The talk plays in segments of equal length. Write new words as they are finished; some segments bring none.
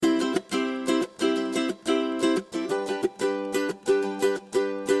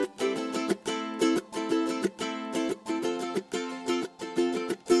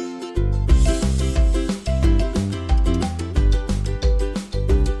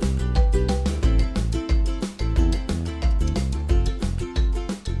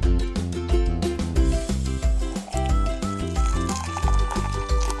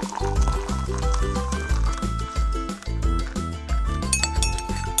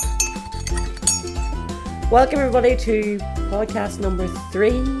Welcome everybody to podcast number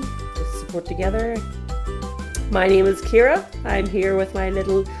 3, Let's Support Together. My name is Ciara. I'm here with my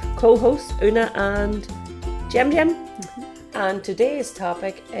little co-host Una and Gem. And today's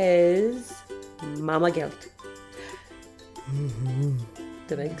topic is mama guilt.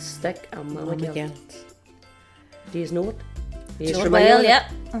 The big stick of mama guilt. Do you know it? Well, yeah.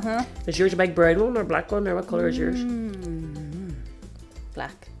 Is yours a big brown one or black one, or what colour is yours?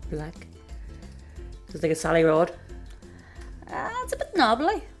 Black. It's like a Sally Rod. It's a bit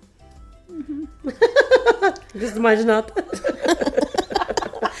knobbly. Just imagine that.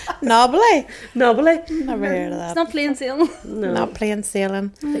 Knobbly? Never heard of that. It's not plain sailing. No. Not plain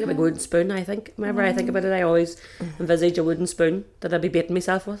sailing. I think of a wooden spoon, I think. Whenever I think about it, I always envisage a wooden spoon that I'd be beating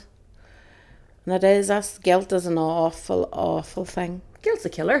myself with. And it is, that's, guilt is an awful thing. Guilt's a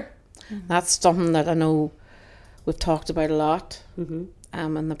killer. That's something that I know we've talked about a lot in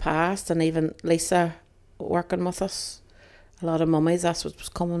the past, and even Lisa working with us, a lot of mummies, that's what was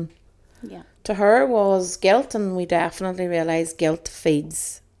coming to her was guilt, and we definitely realised guilt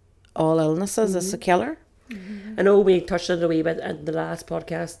feeds all illnesses. It's a killer. I know we touched on it a wee bit in the last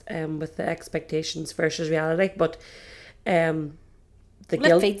podcast with the expectations versus reality, but the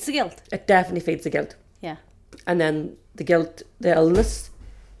guilt... It feeds the guilt. It definitely feeds the guilt. Yeah. And then the guilt, the illness,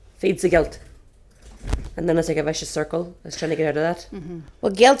 feeds the guilt. And then it's like a vicious circle. It's trying to get out of that.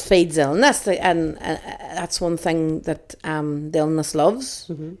 Well, guilt feeds illness, and that's one thing that the illness loves.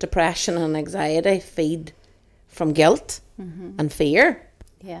 Depression and anxiety feed from guilt and fear.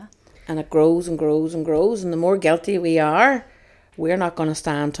 Yeah. And it grows and grows and grows, and the more guilty we are, we're not going to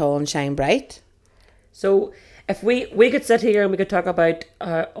stand tall and shine bright. So if we could sit here and we could talk about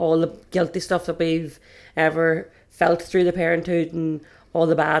all the guilty stuff that we've ever felt through the parenthood and all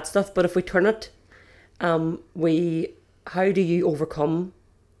the bad stuff, but if we turn it, how do you overcome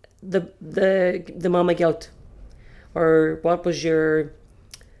the mama guilt? Or what was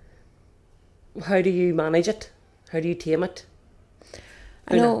how do you manage it? How do you tame it?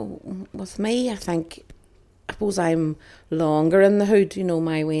 I know with me, I suppose I'm longer in the hood. You know,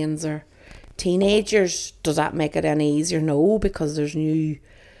 my wains are teenagers. Does that make it any easier? No, because there's new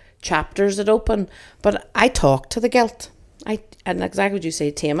chapters that open. But I talk to the guilt. And exactly what you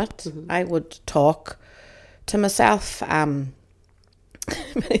say, tame it. I would talk to myself. Many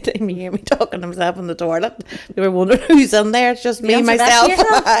times you hear me talking to myself in the toilet, they were wondering who's in there. It's just me, myself.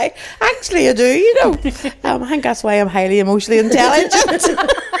 Actually, I do, you know. I think that's why I'm highly emotionally intelligent.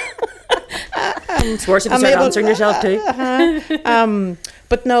 It's worse if you start answering yourself too.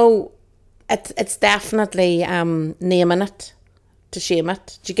 But no, it's definitely naming it to shame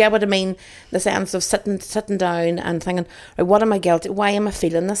it. Do you get what I mean? The sense of sitting down and thinking, right, what am I guilty? Why am I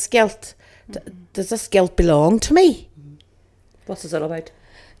feeling this guilt? Does this guilt belong to me? What's this all about?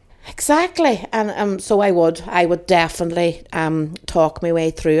 Exactly. And so I would definitely talk my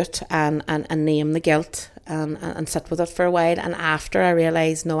way through it and name the guilt and sit with it for a while. And after I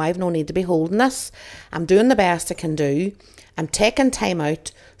realised, no, I've no need to be holding this. I'm doing the best I can do. I'm taking time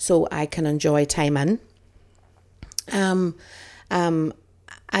out so I can enjoy time in. I'm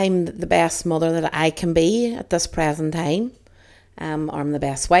the best mother that I can be at this present time. Or I'm the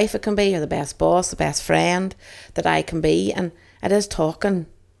best wife I can be, or the best boss, the best friend that I can be. And it is talking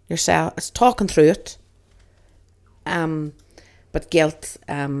yourself, it's talking through it. But guilt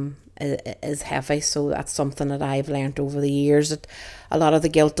is heavy, so that's something that I've learnt over the years, that a lot of the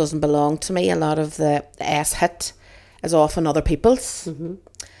guilt doesn't belong to me. A lot of the S hit is often other people's,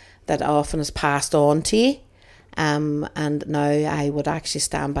 that often is passed on to you. And now I would actually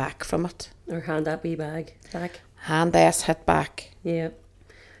stand back from it. Or hand that wee bag back. Hand the S hit back. Yeah.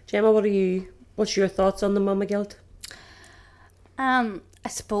 Gemma, what's your thoughts on the mama guilt? I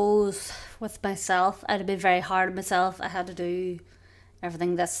suppose with myself, I'd be very hard on myself. I had to do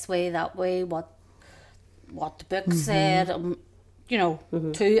everything this way, that way, what the book said,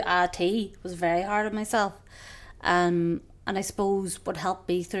 to a T, was very hard on myself. And I suppose what helped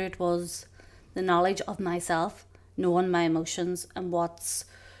me through it was the knowledge of myself, knowing my emotions and what's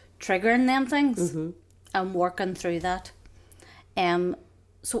triggering them things, and working through that.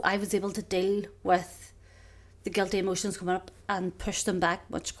 So I was able to deal with the guilty emotions coming up and push them back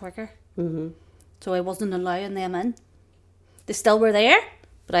much quicker. So I wasn't allowing them in. They still were there,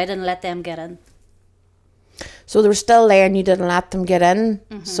 but I didn't let them get in. So they were still there and you didn't let them get in.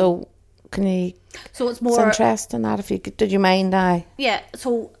 So can you... So it's more... It's interesting that, if you could, did you mind? Yeah,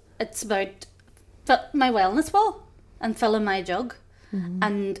 so it's about my wellness ball and filling my jug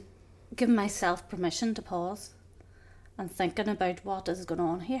and giving myself permission to pause and thinking about what is going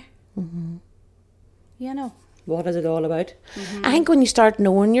on here. You know. What is it all about? I think when you start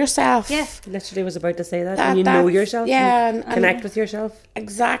knowing yourself. Yeah. Literally was about to say that. When you know yourself, yeah, and connect with yourself.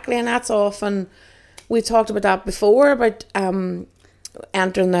 Exactly, and that's often, we talked about that before, about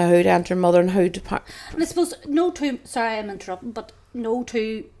entering the hood, entering motherhood. And I suppose sorry I'm interrupting, but no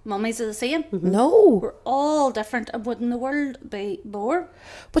two mummies are the same. No. We're all different, and wouldn't the world be more?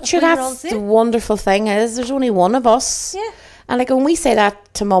 But if sure, we were all that's the the same? wonderful thing is there's only one of us. Yeah. And like when we say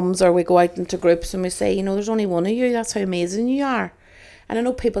that to mums, or we go out into groups and we say, you know, there's only one of you, that's how amazing you are. And I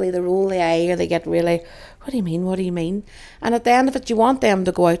know people either roll the eye or they get really, what do you mean? What do you mean? And at the end of it, you want them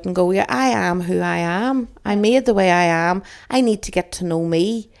to go out and go, yeah, I am who I am. I'm made the way I am. I need to get to know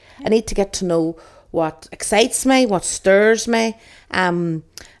me. I need to get to know what excites me, what stirs me,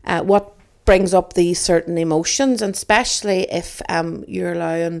 what brings up these certain emotions, and especially if you're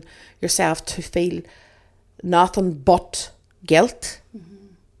allowing yourself to feel nothing but guilt,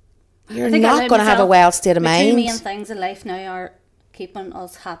 you're not going to have a well state of the mind. two main things in life now are keeping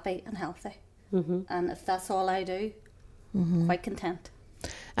us happy and healthy. And if that's all I do, quite content.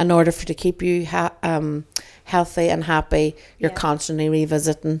 In order to keep you healthy and happy, you're constantly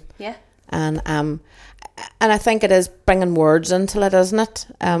revisiting. Yeah. And I think it is bringing words into it, isn't it?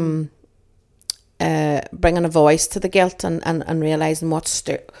 Bringing a voice to the guilt and realising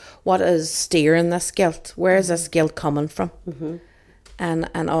what is steering this guilt. Where is this guilt coming from?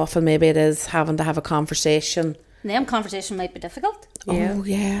 And often maybe it is having to have a conversation. Them conversation might be difficult. Yeah. Oh,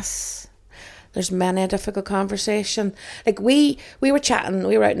 yes. There's many a difficult conversation. Like we were chatting,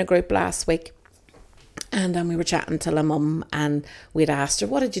 we were out in a group last week, and we were chatting to a mum, and we'd asked her,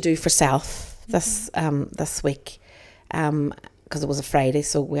 what did you do for self this week? Because it was a Friday,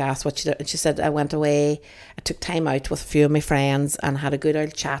 so we asked what she did, and she said, I went away, I took time out with a few of my friends and had a good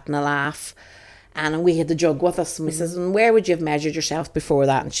old chat and a laugh, and we had the jug with us, and we says, and where would you have measured yourself before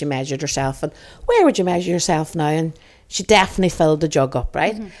that? And she measured herself, and where would you measure yourself now? And she definitely filled the jug up,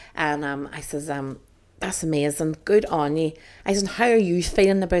 right? And I says, that's amazing, good on you. I said, how are you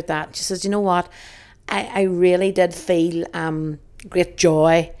feeling about that? And she says, you know what, I really did feel great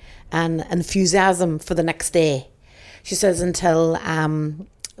joy and enthusiasm for the next day. She says, until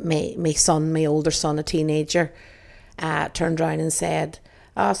my older son, a teenager, turned around and said,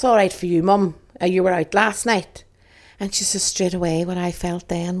 oh, it's all right for you, Mum. You were out last night. And she says, straight away, what I felt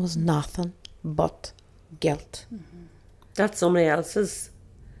then was nothing but guilt. That's somebody else's.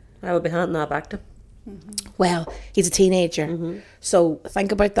 I would be handing that back to him. Well, he's a teenager. So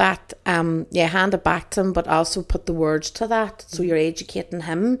think about that. Hand it back to him, but also put the words to that. So you're educating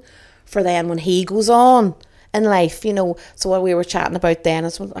him for then when he goes on in life, you know. So what we were chatting about then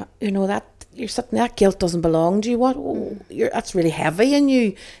is, well, you know, that you're sitting, that guilt doesn't belong to you. What? Oh, that's really heavy in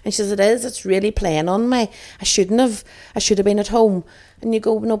you. And she says, it is. It's really playing on me. I should have been at home. And you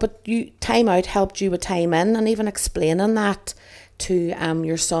go, no, but time out helped you with time in, and even explaining that to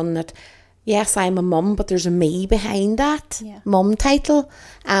your son that, yes, I'm a mum, but there's a me behind that mum title.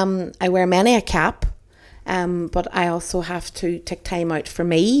 I wear many a cap, but I also have to take time out for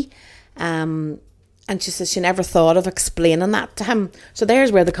me. And she says she never thought of explaining that to him. So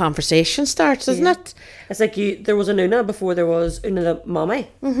there's where the conversation starts, isn't it? It's like there was an Una before there was Una the mommy.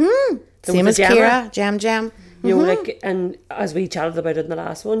 Same as Ciara, Jam. You know, like, and as we chatted about it in the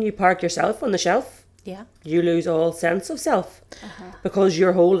last one, you park yourself on the shelf. Yeah. You lose all sense of self because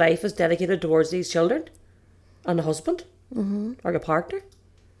your whole life is dedicated towards these children and a husband or a partner.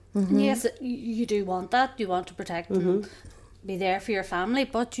 Yes, you do want that. You want to protect and be there for your family,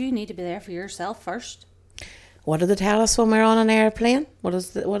 but you need to be there for yourself first. What do they tell us when we're on an airplane? What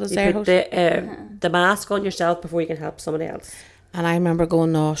is You their put the mask on yourself before you can help somebody else. And I remember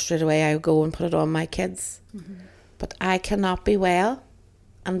going, no, straight away I would go and put it on my kids. But I cannot be well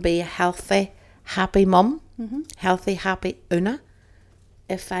and be a healthy, happy mum, healthy, happy Una,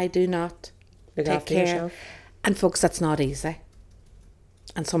 if I do not Look take after care. yourself. And folks, that's not easy.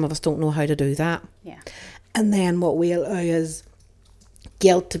 And some of us don't know how to do that. Yeah. And then what we allow is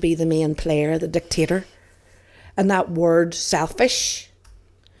guilt to be the main player, the dictator. And that word, selfish,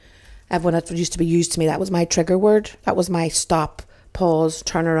 when it used to be used to me, that was my trigger word. That was my stop, pause,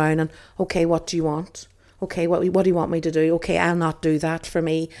 turn around and, okay, what do you want? Okay, what do you want me to do? Okay, I'll not do that for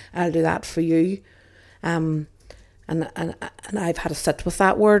me. I'll do that for you. And I've had to sit with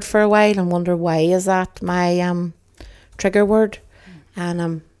that word for a while and wonder, why is that my trigger word?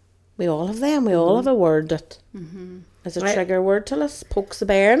 And we all have them. We all have a word that is a trigger word to us, pokes the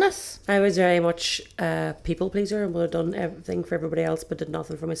bear in us. I was very much a people pleaser and would have done everything for everybody else but did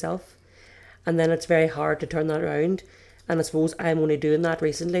nothing for myself. And then it's very hard to turn that around. And I suppose I'm only doing that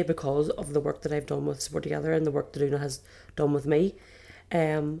recently because of the work that I've done with Support Together and the work that Una has done with me.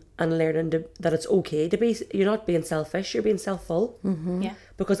 and learning that it's okay to be, you're not being selfish, you're being self-full. Yeah.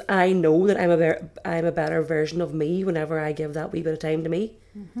 Because I know that I'm a better version of me whenever I give that wee bit of time to me.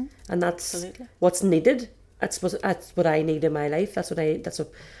 And that's Absolutely. what's needed. That's what I need in my life. That's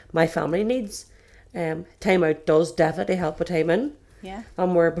what my family needs. Time out does definitely help with time in. Yeah.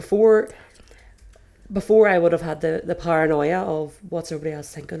 And where before I would have had the paranoia of what's everybody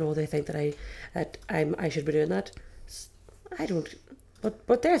else thinking. Oh, they think that I should be doing that. I don't.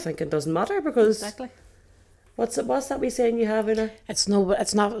 What they're thinking doesn't matter, because Exactly. what's that we saying you have in her? It's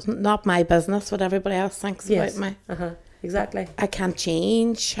not my business what everybody else thinks about me. Exactly. I can't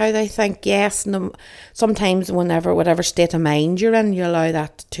change how they think. Yes, no, sometimes whatever state of mind you're in, you allow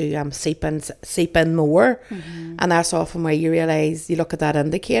that to seep in more, and that's often where you realise, you look at that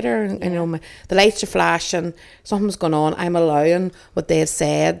indicator, and you know, the lights are flashing, something's going on. I'm allowing what they've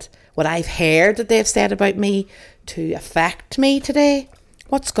said, what I've heard that they've said about me, to affect me today.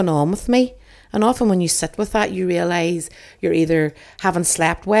 What's going on with me? And often when you sit with that, you realise you're either haven't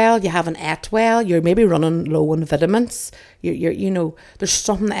slept well, you haven't ate well, you're maybe running low on vitamins. You're you know, there's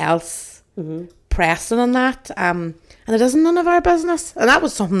something else pressing on that. And it isn't none of our business. And that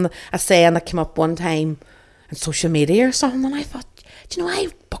was a saying that came up one time on social media or something. And I thought, do you know, I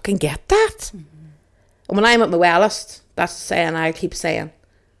fucking get that. And when I'm at my wellest, that's the saying I keep saying.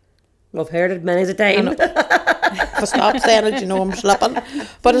 I've heard it many a time. If I stop saying it, you know I'm slipping.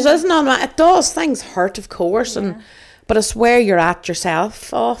 But it isn't on that. It does. Things hurt, of course, but it's where you're at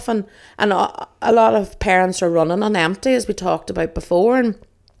yourself often. And a lot of parents are running on empty, as we talked about before. And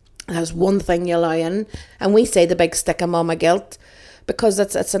that's one thing you allow in. And we say the big stick of mama guilt, because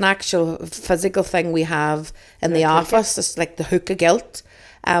it's an actual physical thing we have in the office. It's like the hook of guilt.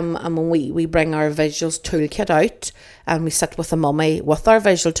 And when we bring our visuals toolkit out and we sit with a mummy with our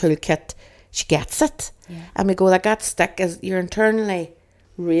visual toolkit, she gets it. Yeah. And we go, like, that stick is, you're internally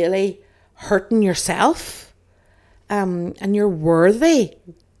really hurting yourself. And you're worthy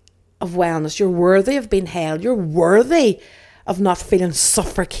of wellness. You're worthy of being held. You're worthy of not feeling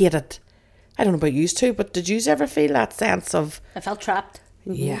suffocated. I don't know about you two, but did you ever feel that sense of... I felt trapped.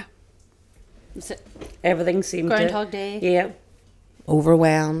 Yeah. Everything seemed Groundhog Day. Yeah.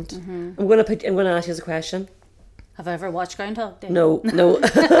 Overwhelmed. I'm going to ask you a question. Have I ever watched Groundhog Day? No.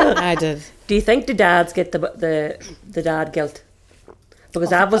 I did. Do you think the dads get the dad guilt? Because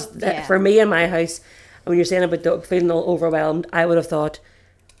that was for me in my house. When you're saying about feeling all overwhelmed, I would have thought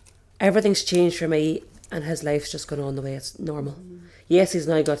everything's changed for me, and his life's just gone on the way it's normal. Yes, he's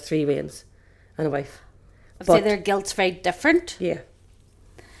now got 3 weans and a wife. I'd say their guilt's very different. Yeah.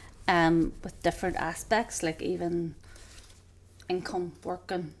 With different aspects, like even income,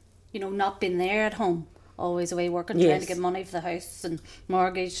 working, you know, not being there at home, always away working, trying to get money for the house and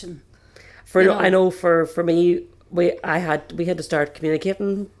mortgage, and I know for me, we had to start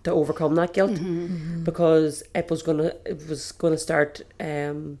communicating to overcome that guilt, because it was gonna start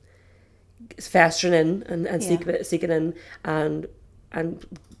festering in and seeking in and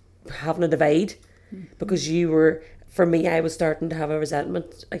having a divide, because for me, I was starting to have a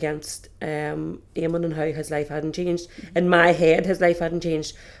resentment against Eamon and how his life hadn't changed. In my head, his life hadn't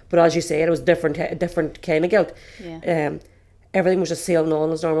changed. But as you say, it was a different kind of guilt. Yeah. Everything was just sailing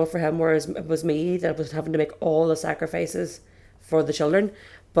on as normal for him, whereas it was me that was having to make all the sacrifices for the children.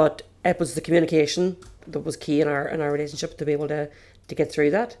 But it was the communication that was key in our relationship to be able to get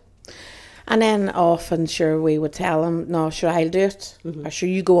through that. And then often, sure, we would tell him, no, sure, I'll do it. Or sure,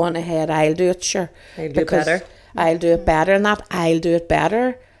 you go on ahead, I'll do it, sure. I'll do it better. I'll do it better, and that I'll do it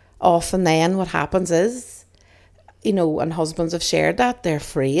better. Often then what happens is, you know, and husbands have shared that, they're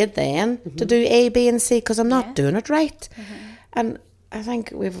afraid then to do A, B and C because I'm not doing it right. And I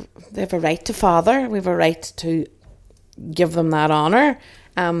think they have a right to father. We have a right to give them that honour.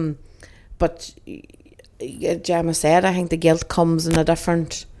 But Gemma said, I think the guilt comes in a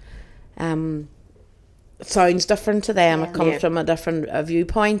different... it sounds different to them. It comes from a different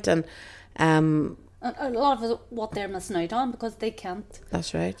viewpoint, and a lot of what they're missing out on because they can't.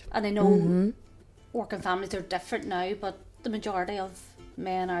 That's right. And I know working families are different now, but the majority of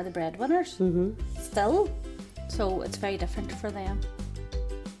men are the breadwinners still, so it's very different for them.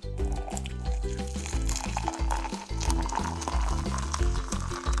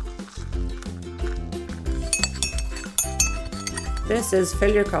 This is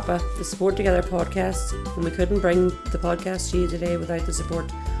Fill Your Cuppa, the Support Together podcast, and we couldn't bring the podcast to you today without the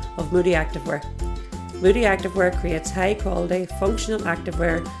support of Moody Activewear. Moody Activewear creates high quality, functional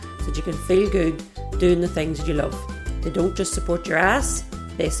activewear so that you can feel good doing the things that you love. They don't just support your ass,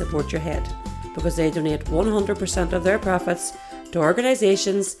 they support your head, because they donate 100% of their profits to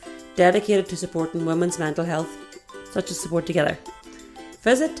organisations dedicated to supporting women's mental health, such as Support Together.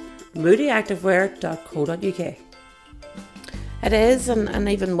 visit moodyactivewear.co.uk. It is, and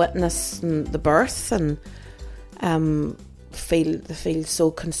even witnessing the birth and they feel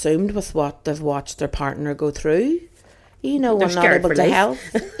so consumed with what they've watched their partner go through. You know, They're and not scared able for to life. help.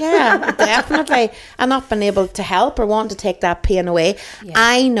 Yeah, definitely. And not being able to help or wanting to take that pain away. Yeah.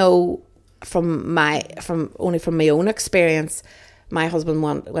 I know from my own experience, my husband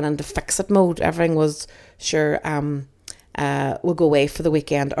went into fix-it mode. Everything was, sure, we'll go away for the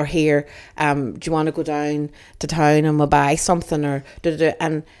weekend, or here, do you want to go down to town and we'll buy something, or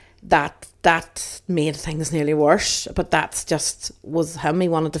and that made things nearly worse. But that's just was him. He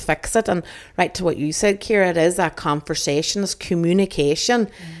wanted to fix it. And right to what you said, Ciara, it is that conversation, it's communication,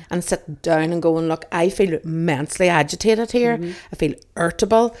 and sitting down and going, look, I feel immensely agitated here. I feel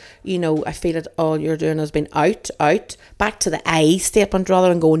irritable. You know, I feel that all you're doing has been out, back to the I statement rather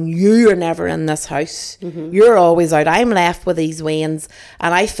than going, you are never in this house. You're always out. I'm left with these wains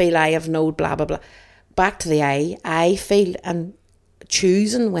and I feel I have no blah, blah, blah. Back to the I feel, and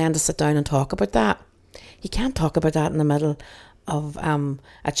choosing when to sit down and talk about that. You can't talk about that in the middle of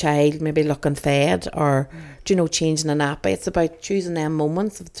a child maybe looking fed or changing a nappy. It's about choosing them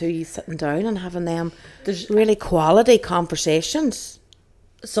moments of two you sitting down and having them really quality conversations.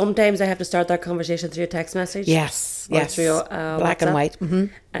 Sometimes I have to start that conversation through a text message. Yes, or through black WhatsApp. and white.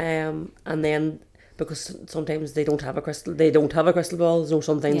 And then because sometimes they don't have a crystal ball. There's no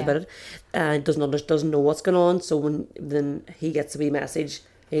sometimes Yeah. about it. Doesn't know what's going on. So when then he gets a wee message,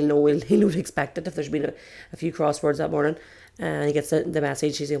 he'll know to expect it if there's been a few crosswords that morning. And he gets the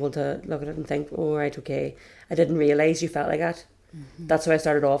message, he's able to look at it and think, oh, right, okay, I didn't realise you felt like that. That's how I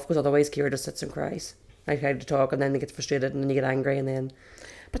started off, because otherwise Ciara just sits and cries. I tried to talk and then they get frustrated and then you get angry and then...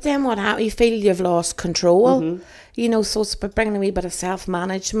 But then what happens? You feel you've lost control. So it's about bringing a wee bit of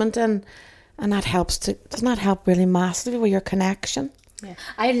self-management in, and that helps does not help really massively with your connection. Yeah.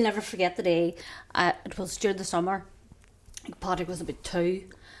 I'll never forget the day, it was during the summer, Patrick was about 2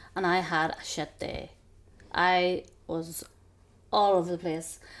 and I had a shit day. I was all over the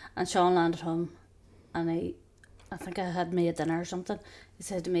place, and Sean landed home and I think I had made dinner or something. He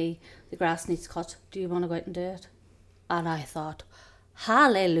said to me, the grass needs cut, do you want to go out and do it? And I thought,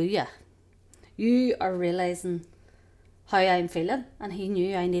 hallelujah, you are realising how I'm feeling. And he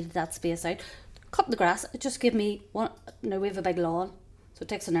knew I needed that space out. Cut the grass, it just gave me one. We have a big lawn, so it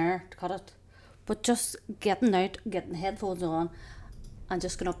takes an hour to cut it, but just getting out, getting headphones on and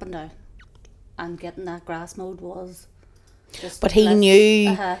just going up and down and getting that grass mode was just But he bliss.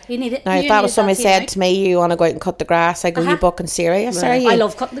 knew. He needed. Now, if that was somebody said to me, you want to go out and cut the grass, I go, you booking serious, are you? I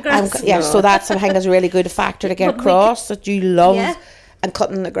love cutting the grass. Yeah, so that's, I think, is a really good factor to get But we across, that you love, Yeah. and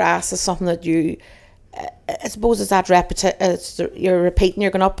cutting the grass is something that you, I suppose it's that you're repeating,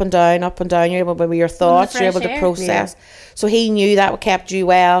 you're going up and down, you're able with your thoughts, you're able fresh to air. process. So he knew that kept you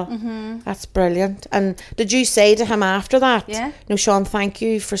well. That's brilliant. And did you say to him after that, Yeah. no, Sean, thank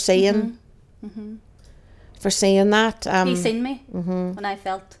you for saying, for saying that? He seen me when I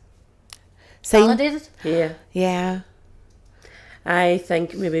felt Seen- validated. Yeah. Yeah. I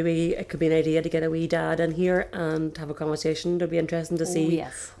think maybe it could be an idea to get a wee dad in here and have a conversation. It'd be interesting to see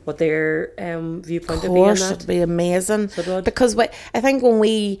yes. what their viewpoint Of would be on course, that. it'd be amazing. So it would. Because I think when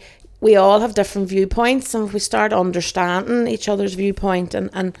we all have different viewpoints, and if we start understanding each other's viewpoint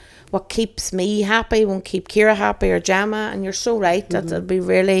and what keeps me happy won't keep Ciara happy, or Gemma, and you're so right that it'd be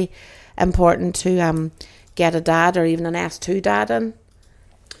really important to get a dad, or even an S2 dad in.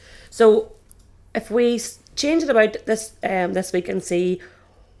 So if we change it about this week and see,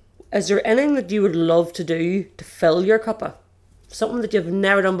 is there anything that you would love to do to fill your cuppa? Something that you've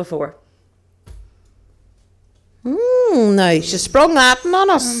never done before? No, she sprung that on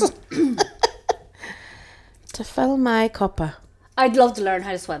us. To fill my cuppa. I'd love to learn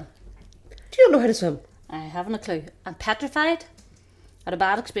how to swim. Do you not know how to swim? I haven't a clue. I'm petrified. I had a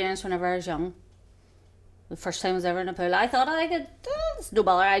bad experience whenever I was young. The first time I was ever in a pool, I thought I could, it's no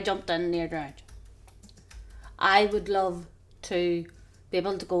bother, I jumped in near drowned. I would love to be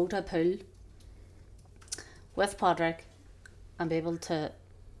able to go to a pool with Patrick and be able to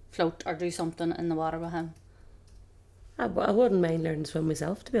float or do something in the water with him. I wouldn't mind learning to swim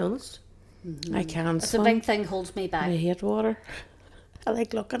myself, to be honest. I can It's swim. a big thing holds me back. I hate water. I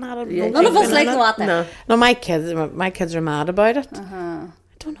like looking at it. Yeah, None of us Looking like at the it. water. No. No, my kids are mad about it. I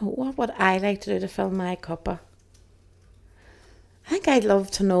don't know, what would I like to do to fill my cuppa? I think I'd love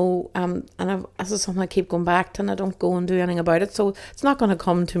to know, this is something I keep going back to, and I don't go and do anything about it, so it's not going to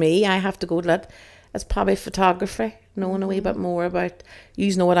come to me. I have to go to it. It's probably photography, knowing a wee bit more about,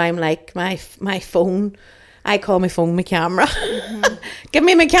 you know what I'm like, my phone. I call my phone my camera. Give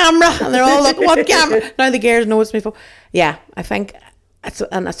me my camera. And they're all like, what camera? Now the girls know it's my phone. Yeah, I think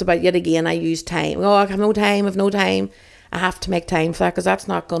It's about, yet again, I use time. Oh, I have no time, I've no time. I have to make time for that because that's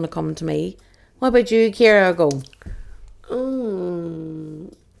not going to come to me. What about you, Ciara? Go.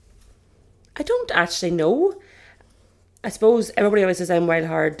 I don't actually know. I suppose everybody always says I'm a wild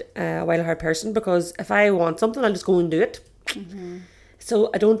hard person, because if I want something, I'll just go and do it. So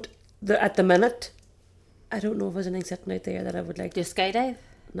I don't, at the minute, I don't know if there's anything sitting out there that I would like Do skydive?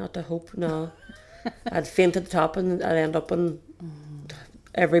 not to hope, no. I'd faint at the top and I'd end up on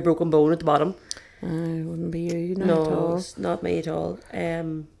every broken bone at the bottom. It wouldn't be you, not at No, all. it's not me at all.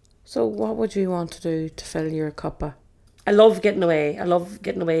 So what would you want to do to fill your cuppa? I love getting away. I love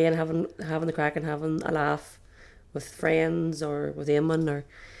getting away and having the crack and having a laugh with friends or with Eamon, or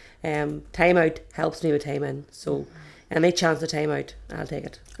time out helps me with time in. So any chance of time out, I'll take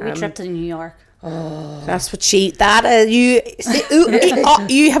it. We trip to New York. That's what you see,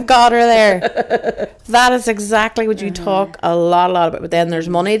 you have got her there. That is exactly what you talk a lot about. But then there's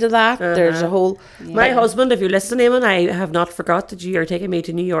money to that. There's a whole. My husband, if you listen, Eamon, I have not forgot that you are taking me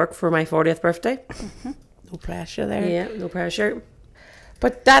to New York for my 40th birthday. No pressure there. Yeah, no pressure.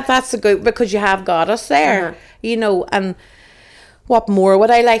 But that's a good, because you have got us there, you know. And what more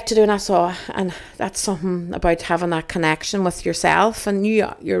would I like to do? And that's something about having that connection with yourself. And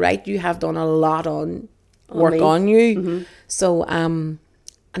you're right, you have done a lot on work me. on you. So and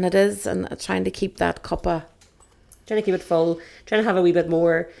it is, and trying to keep that cuppa. Trying to keep it full, trying to have a wee bit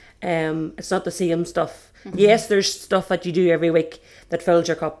more. It's not the same stuff. Yes, there's stuff that you do every week that fills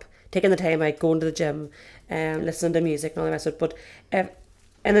your cup. Taking the time out, going to the gym, listening to music and all the rest of it. But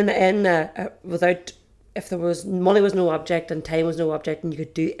without, if there was, money was no object and time was no object and you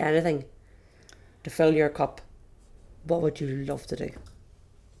could do anything to fill your cup, what would you love to do?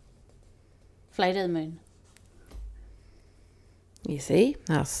 Fly to the moon. You see,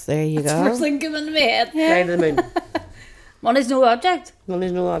 there you That's go. the first thing coming to my head. Fly to the moon. Money's no object.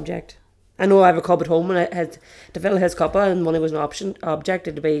 Money's no object. I know I have a cub at home, and I had to fill his cuppa, and money was an object.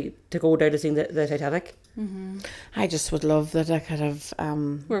 It'd be to go down to see the Titanic. I just would love that I could have We're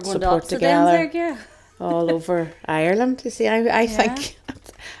going to support opposite ends there, together Ciara. all over Ireland. You see, I think,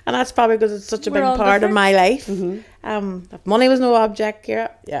 and that's probably because it's such a We're big all part of different. my life. If money was no object, Ciara,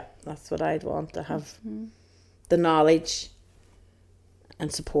 yeah, that's what I'd want to have. The knowledge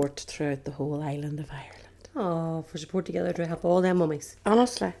and support throughout the whole island of Ireland. Oh, for support together to help all them mummies.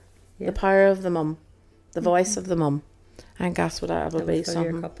 Honestly, the power of the mum, the voice of the mum. I think that's what that would be. fill your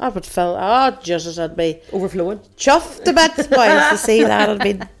Something cup. I would fill. Oh, Jesus, I'd be Overflowing. chuffed to bits, boys, to see that. It'd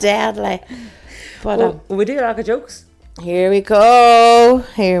be deadly. But Well, we do a lot of jokes. here we go.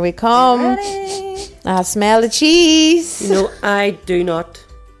 Here we come. Ready? I smell the cheese. You know, I do not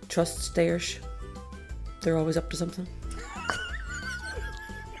trust stayers. They're always up to something.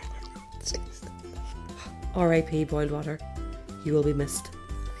 R.I.P. boiled water. You will be missed.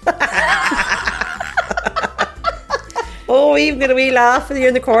 Oh, we even got a wee laugh with you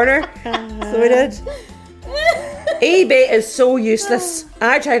in the corner. So we did. eBay is so useless.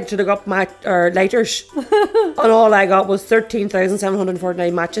 I tried to look up lighters, and all I got was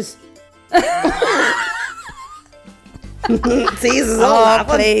 13,749 matches. See, this is all Oh,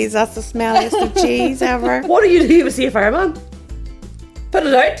 laughing. please. That's the smelliest of cheese ever. What do you do if you see a fireman? Put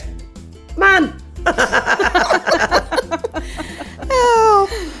it out. Man. Oh,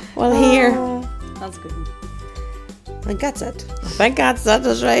 well, here. That's good. I think that's it. I think that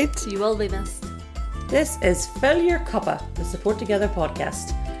is right. You will be missed. This is Fill Your Cuppa, the Support Together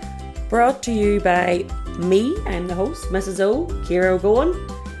podcast. Brought to you by me, I'm the host, Mrs. O, Ciara O'Gowan,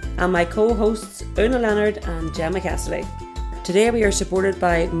 and my co-hosts Una Leonard and Gemma Cassidy. Today we are supported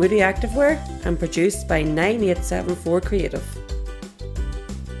by Moody Activewear and produced by 9874 Creative.